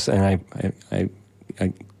done this, and I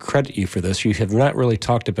credit you for this. You have not really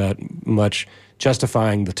talked about much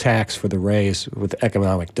justifying the tax for the Rays with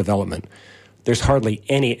economic development. There's hardly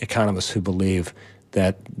any economists who believe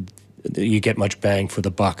that you get much bang for the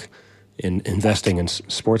buck in investing in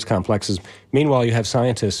sports complexes. Meanwhile, you have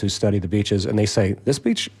scientists who study the beaches, and they say, this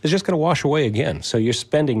beach is just going to wash away again. So you're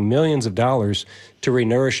spending millions of dollars to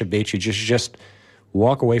renourish a beach. You just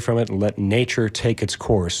walk away from it and let nature take its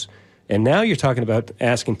course. And now you're talking about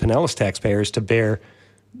asking Pinellas taxpayers to bear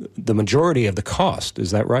the majority of the cost.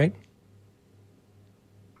 Is that right?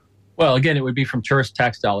 Well, again, it would be from tourist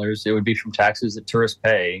tax dollars. It would be from taxes that tourists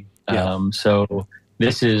pay. Yeah. So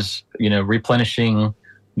this is, replenishing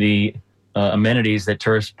the amenities that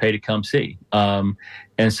tourists pay to come see. And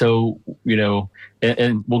so,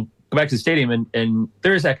 and we'll go back to the stadium, and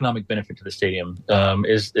there is economic benefit to the stadium.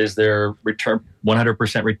 Is there return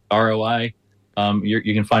 100% ROI?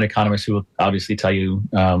 You can find economists who will obviously tell you,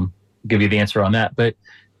 give you the answer on that. But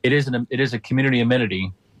it is a community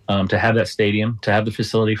amenity to have that stadium, to have the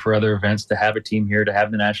facility for other events, to have a team here, to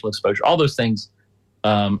have the national exposure. All those things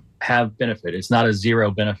have benefit. It's not a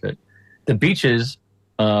zero benefit. The beaches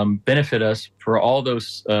benefit us for all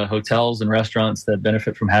those hotels and restaurants that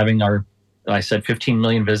benefit from having I said 15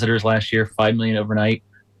 million visitors last year, 5 million overnight,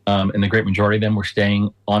 and the great majority of them were staying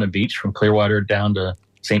on a beach from Clearwater down to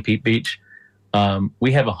St. Pete Beach.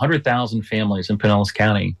 We have 100,000 families in Pinellas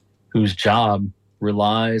County whose job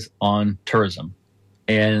relies on tourism.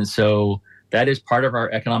 And so that is part of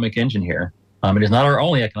our economic engine here. It is not our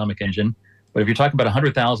only economic engine, but if you're talking about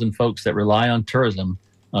 100,000 folks that rely on tourism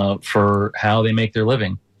for how they make their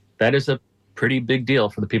living, that is a pretty big deal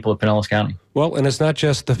for the people of Pinellas County. Well, and it's not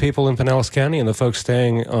just the people in Pinellas County and the folks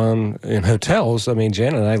staying in hotels. I mean,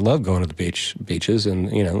 Janet and I love going to the beaches,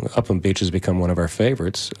 and Upland Beach has become one of our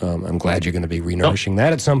favorites. I'm glad you're going to be renourishing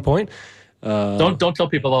that at some point. Don't tell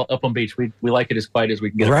people Upland Beach. We like it as quiet as we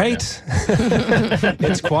can get. Right.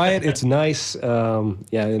 It's quiet. It's nice.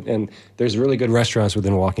 And there's really good restaurants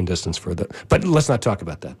within walking distance but let's not talk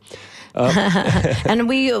about that. And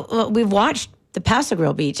we've watched the Paso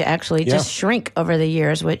Grill Beach actually just shrink over the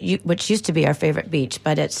years, which used to be our favorite beach,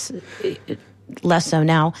 but it's less so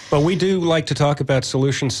now. But we do like to talk about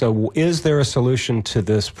solutions. So is there a solution to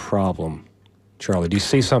this problem? Charlie, do you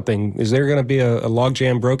see something? Is there going to be a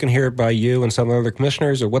logjam broken here by you and some other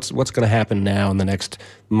commissioners, or what's going to happen now in the next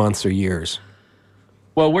months or years?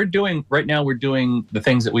 Well, we're doing the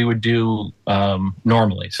things that we would do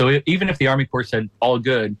normally. So even if the Army Corps said all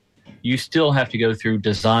good, you still have to go through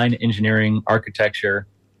design, engineering, architecture.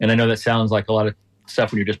 And I know that sounds like a lot of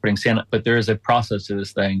stuff when you're just putting sand up, but there is a process to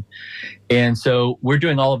this thing. And so we're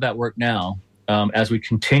doing all of that work now as we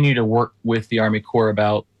continue to work with the Army Corps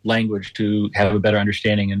about language to have a better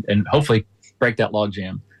understanding and hopefully break that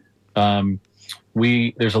logjam.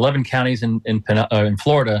 there's 11 counties in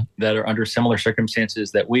Florida that are under similar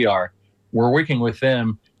circumstances that we are. We're working with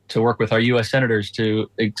them to work with our U.S. senators to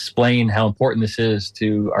explain how important this is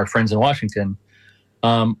to our friends in Washington.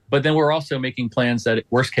 But then we're also making plans that,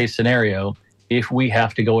 worst case scenario, if we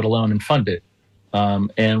have to go it alone and fund it.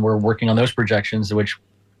 And we're working on those projections, which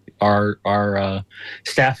our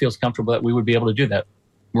staff feels comfortable that we would be able to do that.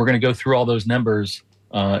 We're going to go through all those numbers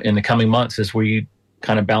in the coming months as we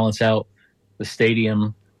kind of balance out the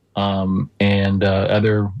stadium and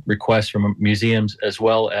other requests from museums, as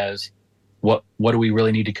well as what do we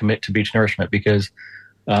really need to commit to beach nourishment? Because,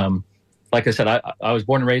 like I said, I was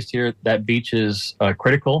born and raised here. That beach is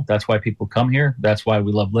critical. That's why people come here. That's why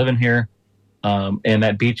we love living here. And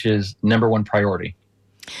that beach is number one priority.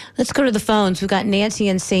 Let's go to the phones. We've got Nancy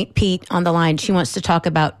in St. Pete on the line. She wants to talk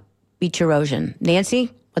about beach erosion.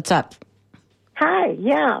 Nancy, what's up? Hi,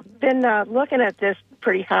 yeah. Been looking at this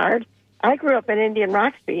pretty hard. I grew up in Indian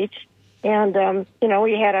Rocks Beach, and,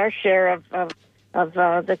 we had our share of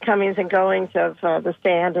the comings and goings of the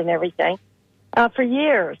sand and everything for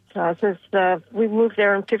years, since we moved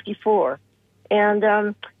there in 1954.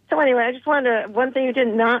 And so anyway, I just wanted to, one thing you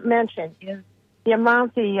did not mention is the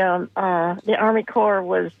amount the Army Corps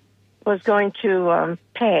was going to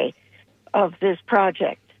pay of this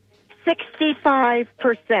project.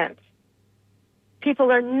 65%.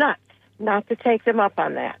 People are nuts not to take them up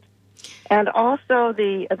on that. And also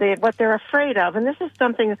the what they're afraid of, and this is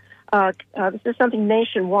something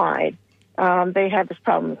nationwide. They have this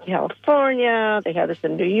problem in California. They have this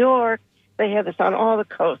in New York. They have this on all the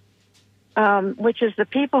coasts, which is the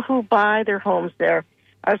people who buy their homes there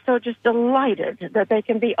are so just delighted that they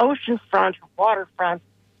can be oceanfront, waterfront,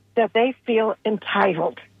 that they feel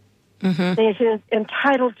entitled. Mm-hmm. They feel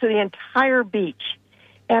entitled to the entire beach.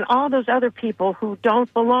 And all those other people who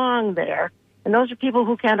don't belong there, and those are people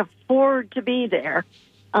who can't afford to be there,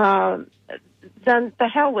 then the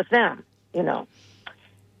hell with them,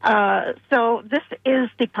 So this is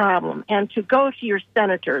the problem. And to go to your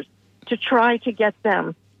senators to try to get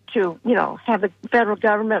them to, have the federal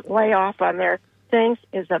government lay off on their things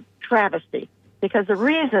is a travesty. Because the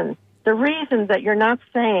reason that you're not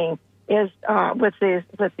saying is with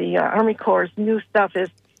the Army Corps' new stuff is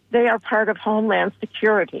they are part of Homeland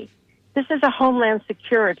Security. This is a Homeland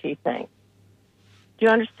Security thing. Do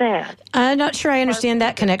you understand? I'm not sure I understand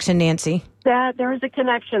that connection, Nancy. That there is a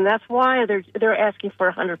connection. That's why they're asking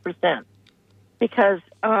for 100%, because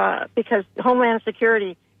Homeland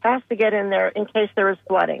Security has to get in there in case there is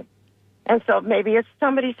flooding, and so maybe it's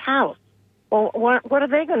somebody's house. Well, what are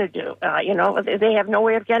they going to do? They have no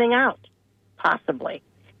way of getting out, possibly.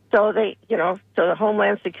 So so the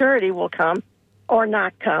Homeland Security will come or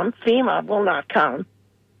not come. FEMA will not come.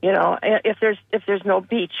 If there's no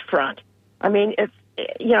beach front. I mean,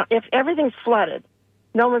 if everything's flooded,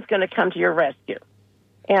 no one's going to come to your rescue.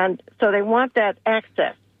 And so they want that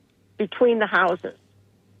access between the houses.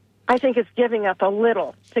 I think it's giving up a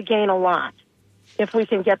little to gain a lot. If we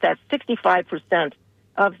can get that 65%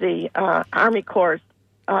 of the Army Corps,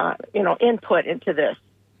 input into this,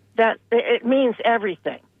 that it means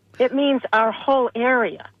everything. It means our whole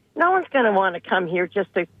area. No one's going to want to come here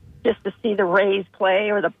just to see the Rays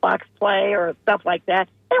play or the Bucks play or stuff like that.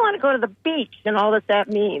 They want to go to the beach and all that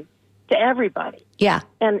means to everybody. Yeah.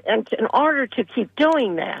 And in order to keep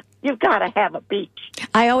doing that, you've got to have a beach.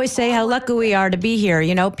 I always say how lucky we are to be here.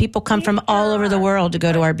 People come from all over the world to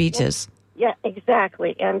go to our beaches. Yeah,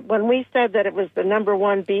 exactly. And when we said that it was the number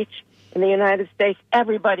one beach in the United States,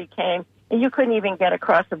 everybody came, and you couldn't even get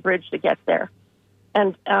across a bridge to get there.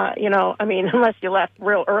 And, unless you left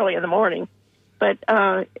real early in the morning. But,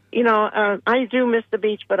 I do miss the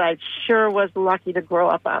beach, but I sure was lucky to grow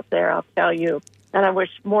up out there, I'll tell you. And I wish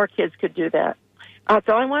more kids could do that. That's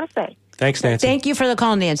all I want to say. Thanks, Nancy. Thank you for the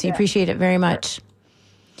call, Nancy. Yeah. Appreciate it very much.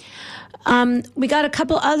 We got a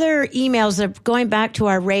couple other emails that are going back to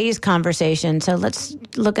our Rays conversation. So let's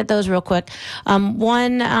look at those real quick.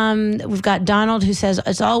 We've got Donald who says,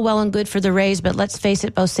 it's all well and good for the Rays, but let's face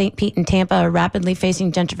it, both St. Pete and Tampa are rapidly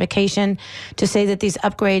facing gentrification. To say that these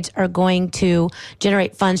upgrades are going to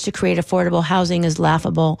generate funds to create affordable housing is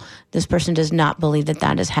laughable. This person does not believe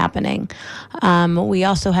that is happening. We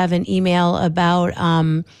also have an email about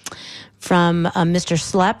from Mr.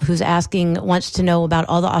 Slepp, who's wants to know about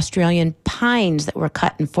all the Australian pines that were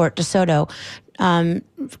cut in Fort DeSoto.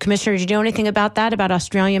 Commissioner, do you know anything about that, about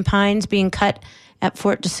Australian pines being cut at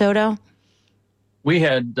Fort DeSoto? We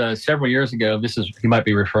had several years ago, you might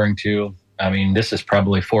be referring to, this is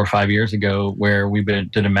probably 4 or 5 years ago, where we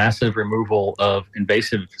did a massive removal of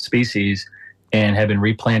invasive species and have been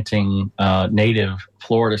replanting native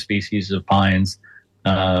Florida species of pines.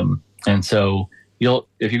 And so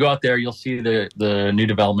if you go out there, you'll see the new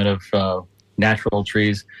development of natural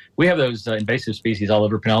trees. We have those invasive species all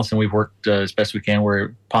over Pinellas, and we've worked as best we can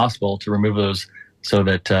where possible to remove those, so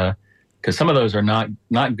that because some of those are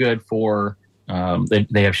not good for.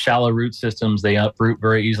 They have shallow root systems. They uproot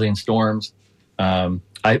very easily in storms.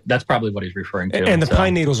 That's probably what he's referring to. And the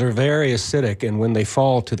pine needles are very acidic, and when they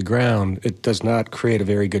fall to the ground, it does not create a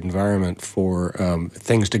very good environment for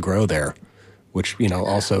things to grow there, which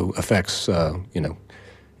also affects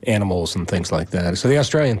animals and things like that. So the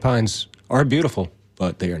Australian pines are beautiful,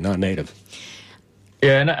 but they are not native.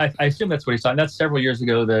 Yeah, and I assume that's what he's talking. That's several years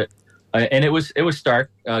ago that, and it was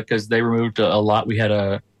stark because they removed a lot. We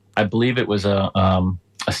had I believe it was a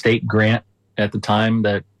state grant at the time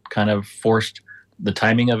that kind of forced the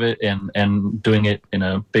timing of it and doing it in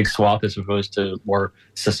a big swath as opposed to more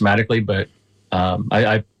systematically. But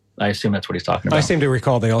I assume that's what he's talking about. I seem to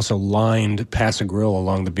recall they also lined Paso Grill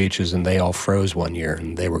along the beaches, and they all froze one year,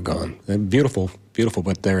 and they were gone. They're beautiful,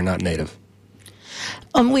 but they're not native.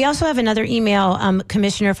 We also have another email,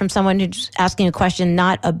 Commissioner, from someone who's asking a question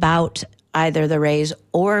not about either the rays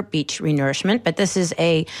or beach renourishment, but this is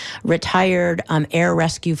a retired air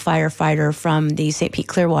rescue firefighter from the St. Pete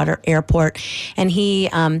Clearwater Airport, and he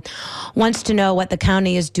wants to know what the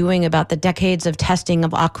county is doing about the decades of testing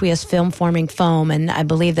of aqueous film-forming foam, and I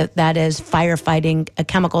believe that is firefighting, a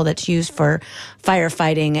chemical that's used for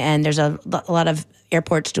firefighting, and there's a lot of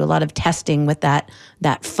airports do a lot of testing with that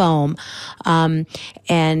foam.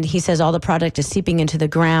 And he says all the product is seeping into the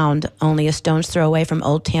ground, only a stone's throw away from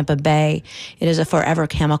Old Tampa Bay. It is a forever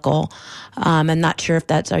chemical. I'm not sure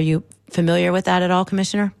if are you familiar with that at all,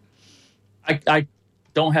 Commissioner? I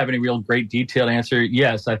don't have any real great detailed answer.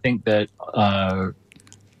 Yes, I think that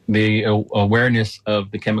the awareness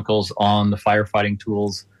of the chemicals on the firefighting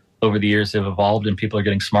tools over the years have evolved, and people are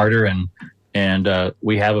getting smarter, and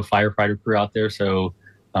we have a firefighter crew out there, so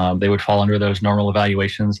they would fall under those normal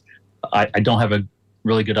evaluations. I don't have a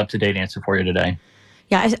really good up-to-date answer for you today.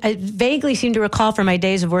 Yeah, I vaguely seem to recall from my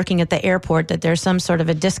days of working at the airport that there's some sort of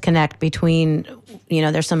a disconnect between,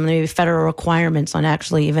 there's some maybe federal requirements on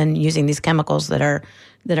actually even using these chemicals that are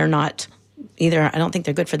not either. I don't think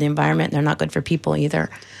they're good for the environment, and they're not good for people either.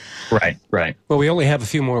 Right. Well, we only have a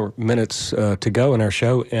few more minutes to go in our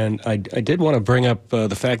show, and I did want to bring up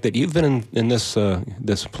the fact that you've been in this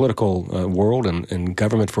political world and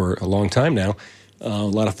government for a long time now. A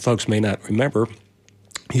lot of folks may not remember.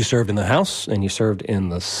 You served in the House and you served in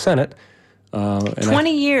the Senate.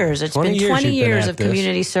 20 years. It's been 20 years of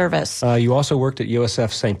community service. You also worked at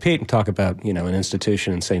USF St. Pete, and talk about an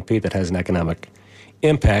institution in St. Pete that has an economic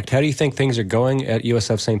impact. How do you think things are going at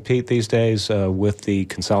USF St. Pete these days with the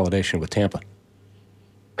consolidation with Tampa?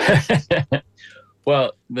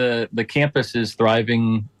 Well, the campus is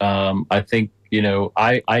thriving. I think,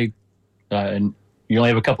 and you only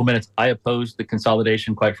have a couple minutes. I opposed the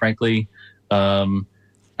consolidation, quite frankly.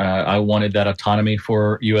 I wanted that autonomy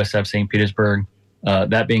for USF St. Petersburg.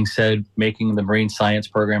 That being said, making the marine science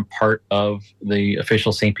program part of the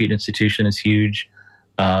official St. Pete institution is huge.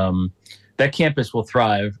 That campus will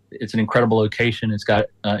thrive. It's an incredible location. It's got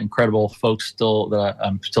incredible folks still that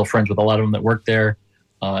I'm still friends with a lot of them that work there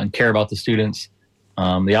and care about the students.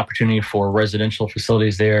 The opportunity for residential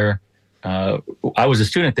facilities there. I was a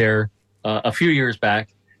student there a few years back,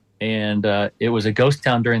 and it was a ghost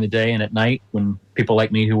town during the day, and at night when people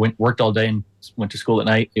like me who worked all day and went to school at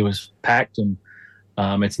night, it was packed, and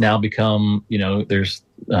it's now become, there's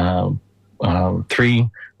 3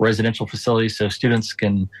 residential facilities, so students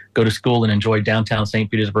can go to school and enjoy downtown St.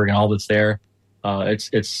 Petersburg and all that's there.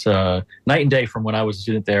 It's night and day from when I was a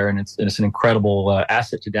student there, and it's an incredible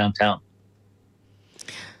asset to downtown.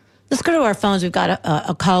 Let's go to our phones. We've got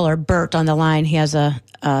a caller, Bert, on the line. He has a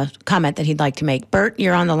comment that he'd like to make. Bert,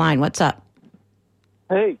 you're on the line. What's up?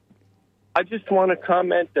 Hey, I just want to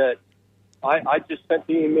comment that I just sent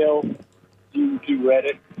the email. You read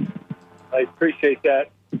it. I appreciate that.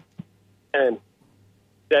 And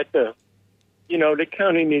that the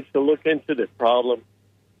county needs to look into the problem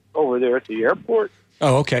over there at the airport.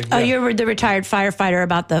 Oh, okay. Oh, you're the retired firefighter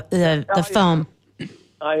about the foam.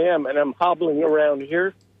 I am, and I'm hobbling around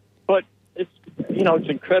here. But it's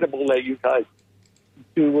incredible that you guys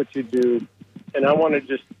do what you do. And I want to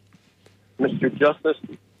just, Mr. Justice,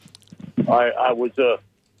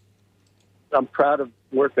 I'm proud of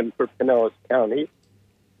working for Pinellas County.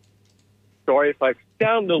 Sorry if I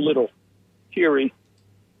sound a little teary,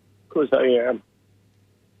 because I am.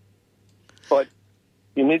 But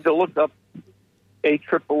you need to look up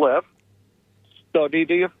AFFF, study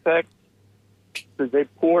the effects, because they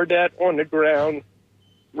poured that on the ground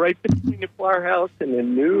right between the firehouse and the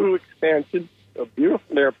new expansion, a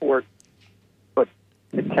beautiful airport. But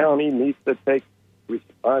the county needs to take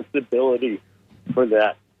responsibility for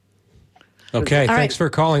that. Okay, thanks for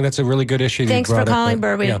calling. That's a really good issue. Thanks you brought for calling, up.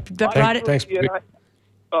 Bert. We brought it. Thanks.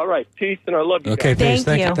 All right, peace, and I love you. Okay, guys.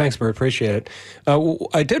 thank you. Thanks, Bert. Appreciate it.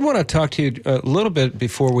 I did want to talk to you a little bit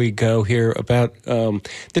before we go here about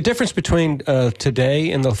the difference between today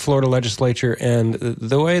in the Florida legislature and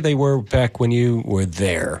the way they were back when you were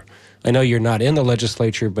there. I know you're not in the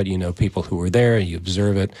legislature, but you know people who were there and you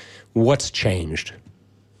observe it. What's changed?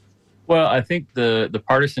 Well, I think the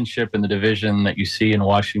partisanship and the division that you see in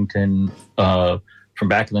Washington from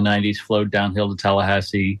back in the 90s flowed downhill to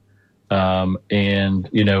Tallahassee. And,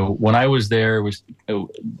 you know, when I was there, we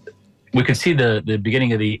could see the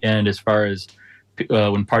beginning of the end as far as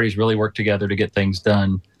when parties really work together to get things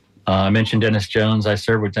done. I mentioned Dennis Jones. I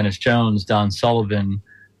served with Dennis Jones, Don Sullivan,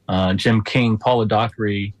 Jim King, Paula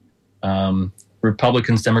Dockery,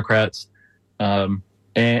 Republicans, Democrats.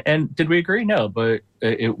 And did we agree? No, but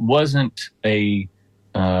it wasn't a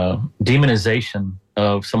demonization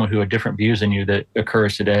of someone who had different views than you that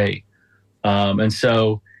occurs today. And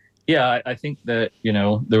so, yeah, I think that, you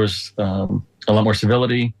know, there was a lot more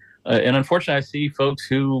civility. And unfortunately, I see folks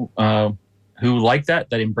who like that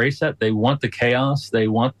embrace that. They want the chaos. They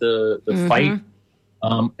want the fight.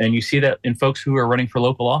 And you see that in folks who are running for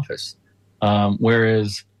local office.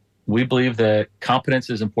 Whereas we believe that competence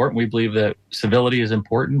is important. We believe that civility is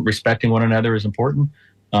important. Respecting one another is important.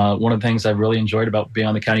 One of the things I've really enjoyed about being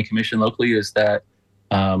on the county commission locally is that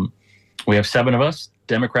we have 7 of us,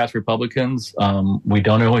 Democrats, Republicans. We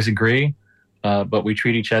don't always agree, but we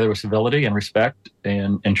treat each other with civility and respect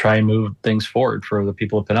and try and move things forward for the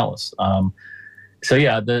people of Pinellas. So,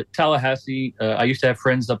 yeah, the Tallahassee, I used to have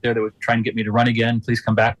friends up there that would try and get me to run again. Please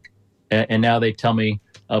come back. And now they tell me,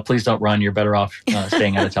 please don't run. You're better off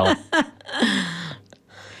staying out of Tallahassee.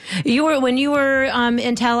 When you were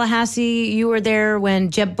in Tallahassee, you were there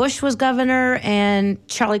when Jeb Bush was governor and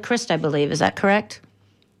Charlie Crist, I believe. Is that correct?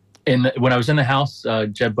 When I was in the House,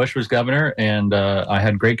 Jeb Bush was governor, and I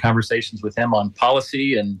had great conversations with him on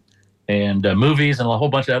policy and movies and a whole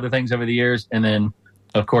bunch of other things over the years. And then,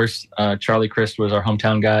 of course, Charlie Crist was our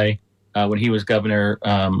hometown guy. When he was governor,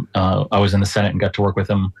 I was in the Senate and got to work with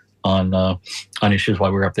him on issues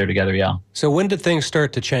while we were up there together. Yeah. So when did things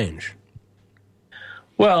start to change?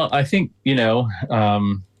 Well, I think, you know,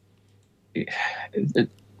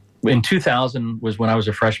 in 2000 was when I was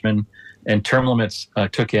a freshman and term limits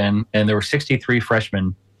took in, and there were 63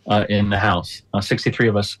 freshmen in the House, 63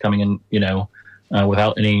 of us coming in, you know,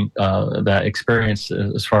 without any that experience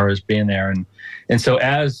as far as being there. And so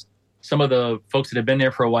as some of the folks that had been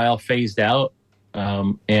there for a while phased out,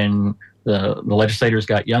 and the legislators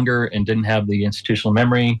got younger and didn't have the institutional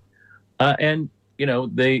memory. And, you know,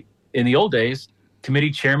 in the old days,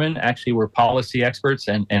 committee chairmen actually were policy experts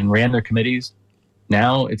and ran their committees.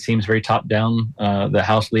 Now it seems very top down. The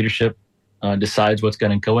House leadership decides what's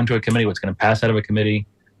going to go into a committee, what's going to pass out of a committee.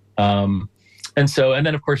 And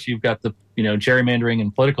then of course you've got the, you know, gerrymandering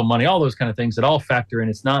and political money, all those kind of things that all factor in.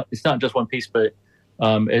 It's not just one piece, but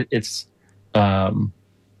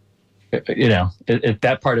you know,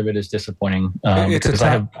 that part of it is disappointing.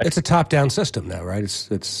 It's a top-down system now, right?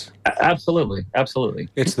 It's absolutely.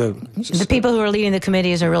 It's the people who are leading the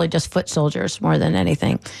committees are really just foot soldiers more than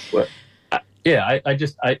anything. Well,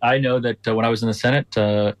 I know that when I was in the Senate,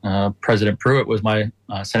 President Pruitt was my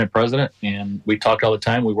Senate president, and we talked all the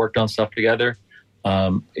time. We worked on stuff together.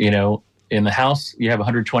 You know, in the House, you have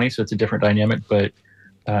 120, so it's a different dynamic. But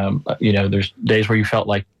you know, there's days where you felt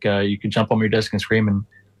like you could jump on your desk and scream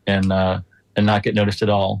and not get noticed at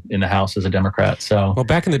all in the House as a Democrat. So, well,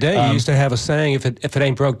 back in the day, you used to have a saying: "If it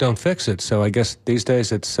ain't broke, don't fix it." So I guess these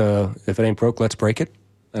days it's "If it ain't broke, let's break it."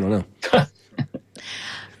 I don't know.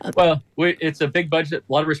 Well, it's a big budget,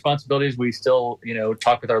 a lot of responsibilities. We still, you know,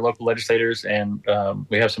 talk with our local legislators, and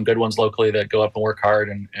we have some good ones locally that go up and work hard,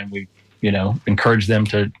 and we, you know, encourage them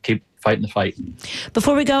to keep fighting the fight.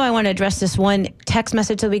 Before we go, I want to address this one text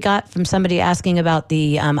message that we got from somebody asking about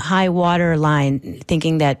the high water line,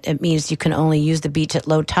 thinking that it means you can only use the beach at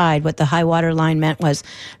low tide. What the high water line meant was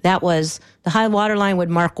the high water line would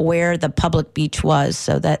mark where the public beach was,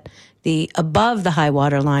 so that the above the high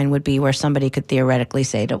water line would be where somebody could theoretically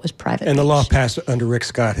say that it was private. And the law passed under Rick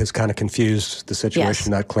Scott has kind of confused the situation,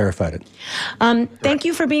 not clarified it. Thank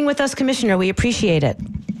you for being with us, Commissioner. We appreciate it.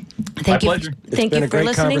 Thank you. Thank you for listening. It's been a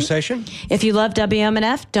great conversation. If you love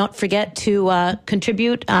WMNF, don't forget to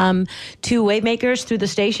contribute to Waymakers through the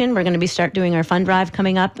station. We're going to start doing our fund drive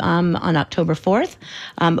coming up on October 4th.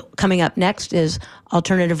 Coming up next is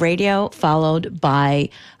Alternative Radio, followed by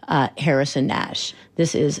Harrison Nash.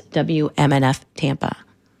 This is WMNF Tampa.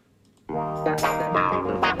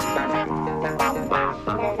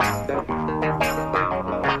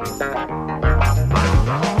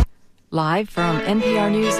 Live from NPR News